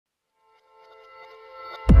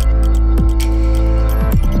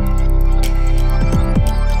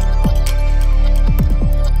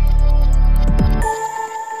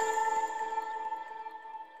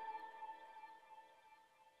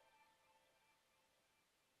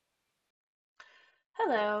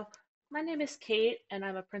Hello, my name is Kate and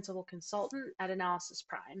I'm a principal consultant at Analysis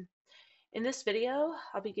Prime. In this video,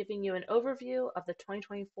 I'll be giving you an overview of the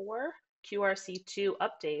 2024 QRC2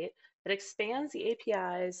 update that expands the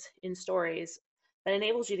APIs in stories that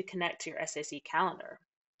enables you to connect to your SAC calendar.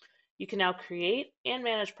 You can now create and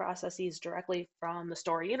manage processes directly from the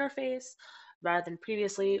story interface rather than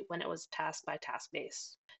previously when it was task by task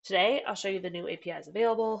based. Today, I'll show you the new APIs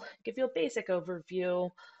available, give you a basic overview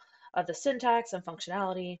of the syntax and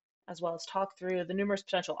functionality, as well as talk through the numerous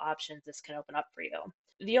potential options this can open up for you.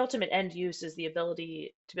 The ultimate end use is the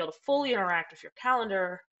ability to be able to fully interact with your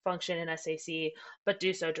calendar function in SAC, but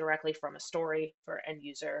do so directly from a story for end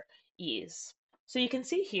user ease. So you can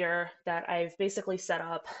see here that I've basically set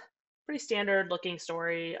up pretty standard looking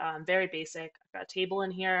story, very basic. I've got a table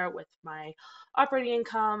in here with my operating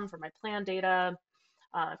income for my plan data.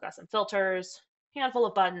 I've got some filters, handful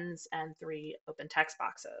of buttons, and 3 open text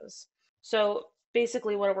boxes. So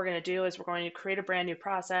basically what we're going to do is we're going to create a brand new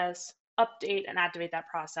process, update and activate that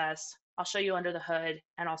process. I'll show you under the hood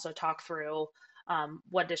and also talk through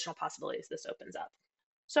what additional possibilities this opens up.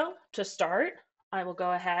 So to start, I will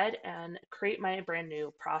go ahead and create my brand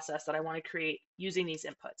new process that I want to create using these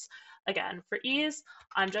inputs. Again, for ease,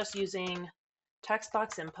 I'm just using text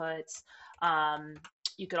box inputs.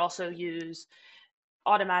 You could also use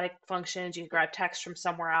automatic functions. You can grab text from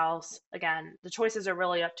somewhere else. Again, the choices are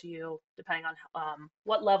really up to you depending on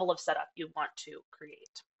what level of setup you want to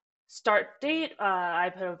create. Start date,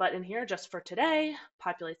 I put a button here just for today,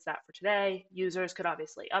 populates that for today. Users could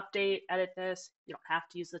obviously update, edit this. You don't have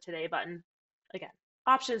to use the today button. Again,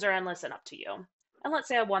 options are endless and up to you. And let's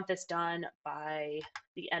say I want this done by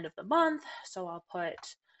the end of the month. So I'll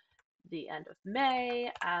put the end of May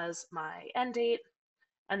as my end date.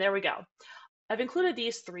 And there we go. I've included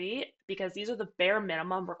these 3 because these are the bare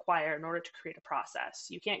minimum required in order to create a process.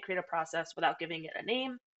 You can't create a process without giving it a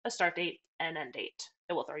name, a start date, and end date.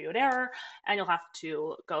 It will throw you an error, and you'll have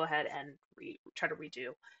to go ahead and try to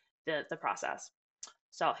redo the process.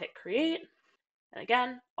 So I'll hit create. And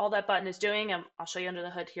again, all that button is doing, and I'll show you under the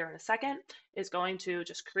hood here in a second, is going to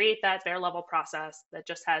just create that bare level process that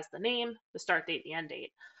just has the name, the start date, the end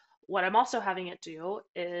date. What I'm also having it do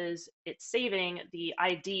is it's saving the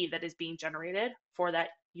ID that is being generated for that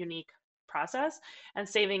unique process and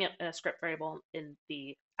saving it in a script variable in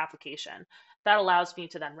the application. That allows me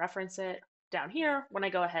to then reference it down here when I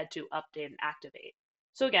go ahead to update and activate.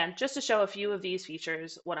 So again, just to show a few of these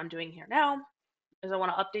features, what I'm doing here now is I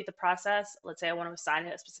want to update the process. Let's say I want to assign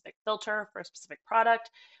it a specific filter for a specific product,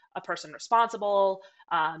 a person responsible,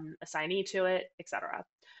 assignee to it, etc.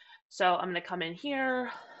 So I'm going to come in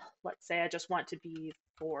here. Let's say I just want to be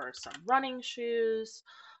for some running shoes,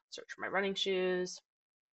 search for my running shoes,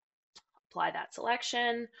 apply that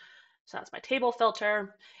selection. So that's my table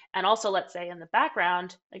filter. And also let's say in the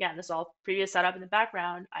background, again, this is all previous setup in the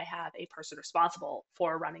background, I have a person responsible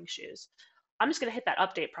for running shoes. I'm just going to hit that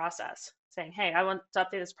update process saying, hey, I want to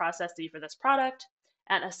update this process to be for this product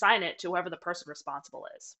and assign it to whoever the person responsible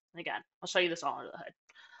is. And again, I'll show you this all under the hood.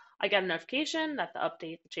 I get a notification that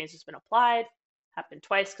the change has been applied. Happened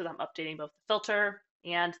twice because I'm updating both the filter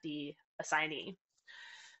and the assignee.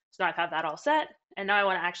 So now I have that all set, and now I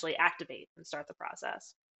want to actually activate and start the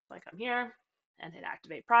process. So I come here and hit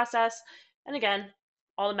activate process, and again,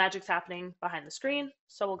 all the magic's happening behind the screen,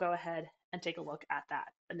 so we'll go ahead and take a look at that.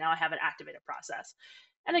 But now I have an activated process.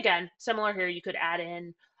 And again, similar here, you could add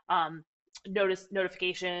in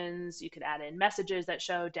notifications, you could add in messages that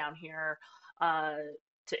show down here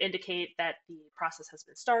to indicate that the process has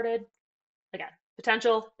been started. Again,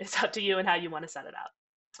 potential is up to you and how you want to set it up.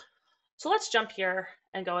 So let's jump here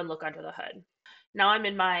and go and look under the hood. Now I'm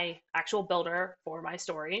in my actual builder for my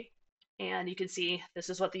story, and you can see this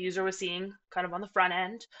is what the user was seeing kind of on the front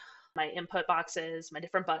end, my input boxes, my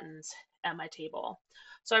different buttons, and my table.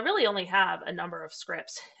 So I really only have a number of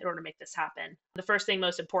scripts in order to make this happen. The first thing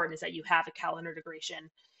most important is that you have a calendar integration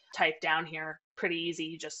type down here. Pretty easy,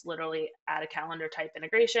 you just literally add a calendar type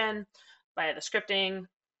integration via the scripting,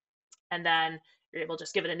 and then you're able to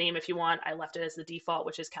just give it a name if you want. I left it as the default,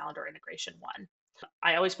 which is calendar integration 1.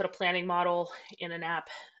 I always put a planning model in an app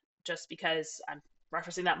just because I'm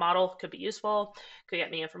referencing that model, could be useful, could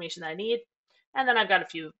get me information that I need. And then I've got a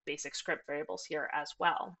few basic script variables here as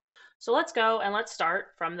well. So let's go and let's start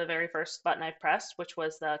from the very first button I pressed, which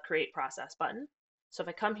was the create process button. So if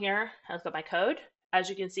I come here and look at my code, as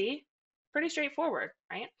you can see, pretty straightforward,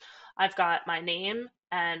 right? I've got my name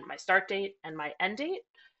and my start date and my end date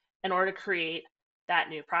in order to create that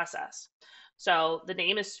new process. So the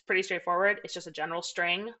name is pretty straightforward. It's just a general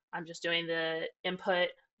string. I'm just doing the input,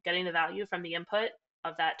 getting the value from the input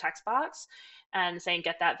of that text box and saying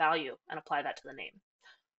get that value and apply that to the name.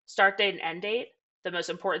 Start date and end date. The most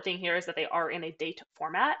important thing here is that they are in a date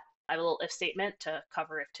format. I have a little if statement to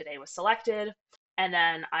cover if today was selected. And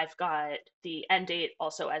then I've got the end date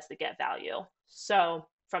also as the get value. So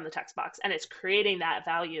from the text box, and it's creating that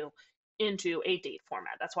value into a date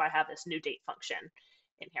format. That's why I have this new date function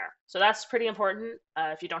in here. So that's pretty important.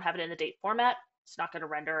 If you don't have it in the date format, it's not going to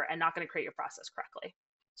render and not going to create your process correctly.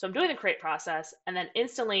 So I'm doing the create process, and then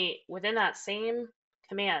instantly within that same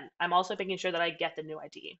command, I'm also making sure that I get the new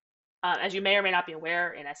ID. As you may or may not be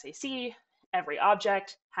aware, in SAC, every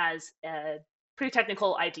object has a pretty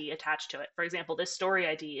technical ID attached to it. For example, this story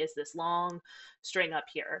ID is this long string up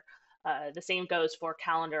here. The same goes for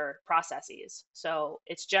calendar processes. So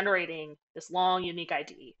it's generating this long unique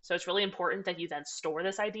ID. So it's really important that you then store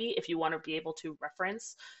this ID if you want to be able to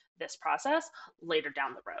reference this process later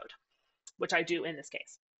down the road, which I do in this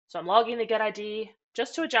case. So I'm logging the get ID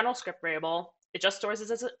just to a general script variable. It just stores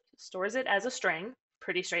it as a string.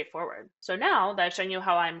 Pretty straightforward. So now that I've shown you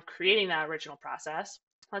how I'm creating that original process,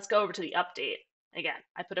 let's go over to the update. Again,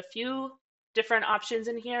 I put a few different options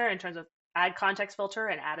in here in terms of add context filter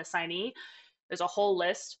and add assignee. There's a whole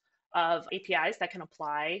list of APIs that can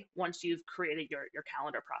apply once you've created your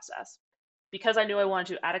calendar process. Because I knew I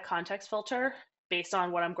wanted to add a context filter based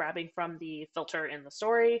on what I'm grabbing from the filter in the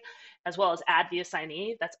story, as well as add the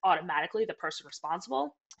assignee, that's automatically the person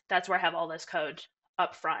responsible. That's where I have all this code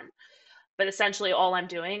up front. But essentially all I'm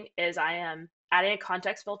doing is I am adding a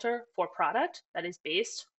context filter for product that is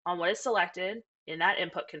based on what is selected in that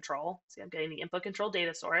input control. See, I'm getting the input control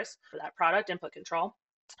data source for that product input control,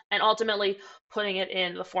 and ultimately putting it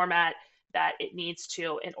in the format that it needs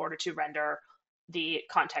to in order to render the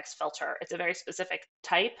context filter. It's a very specific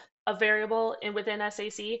type of variable within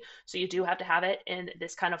SAC, so you do have to have it in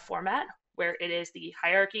this kind of format where it is the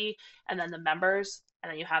hierarchy and then the members,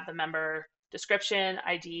 and then you have the member description,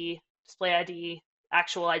 ID, display ID,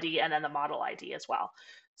 actual ID, and then the model ID as well.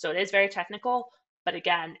 So it is very technical, but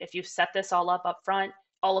again, if you set this all up front,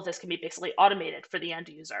 all of this can be basically automated for the end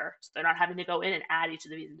user. So they're not having to go in and add each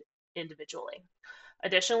of these individually.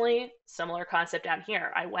 Additionally, similar concept down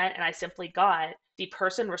here, I went and I simply got the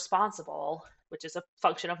person responsible, which is a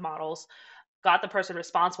function of models, got the person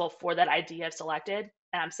responsible for that ID I've selected,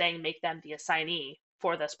 and I'm saying make them the assignee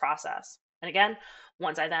for this process. And again,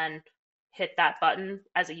 once I then hit that button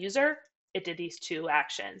as a user, it did these two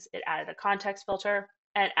actions. It added a context filter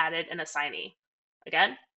and added an assignee.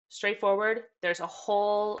 Again, straightforward. There's a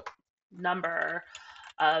whole number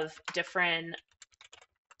of different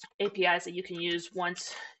APIs that you can use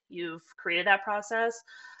once you've created that process.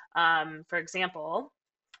 For example,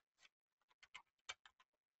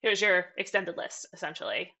 here's your extended list,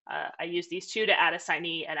 essentially. I use these two to add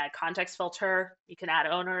assignee and add context filter. You can add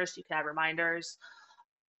owners, you can add reminders,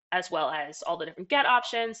 as well as all the different get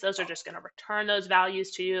options. Those are just going to return those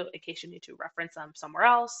values to you in case you need to reference them somewhere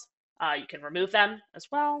else. You can remove them as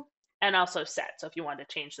well, and also set. So if you want to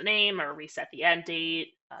change the name or reset the end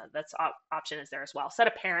date, that's option is there as well. Set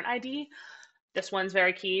a parent ID. This one's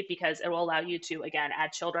very key because it will allow you to, again,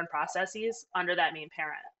 add children processes under that main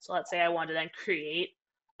parent. So let's say I want to then create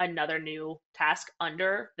another new task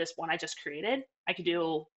under this one I just created. I could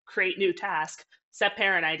do create new task, set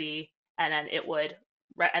parent ID, and then it would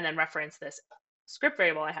and then reference this script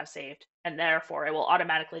variable I have saved, and therefore it will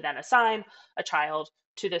automatically then assign a child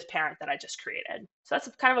to this parent that I just created. So that's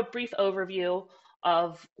kind of a brief overview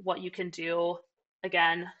of what you can do.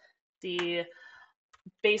 Again, the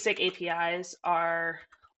basic APIs are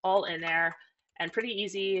all in there and pretty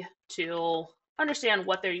easy to understand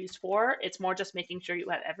what they're used for. It's more just making sure you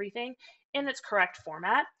have everything in its correct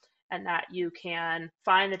format and that you can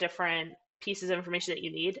find the different pieces of information that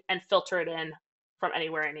you need and filter it in from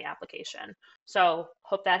anywhere in the application. So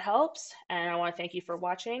hope that helps, and I want to thank you for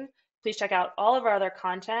watching. Please check out all of our other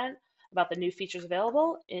content about the new features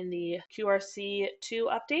available in the QRC2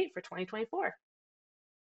 update for 2024.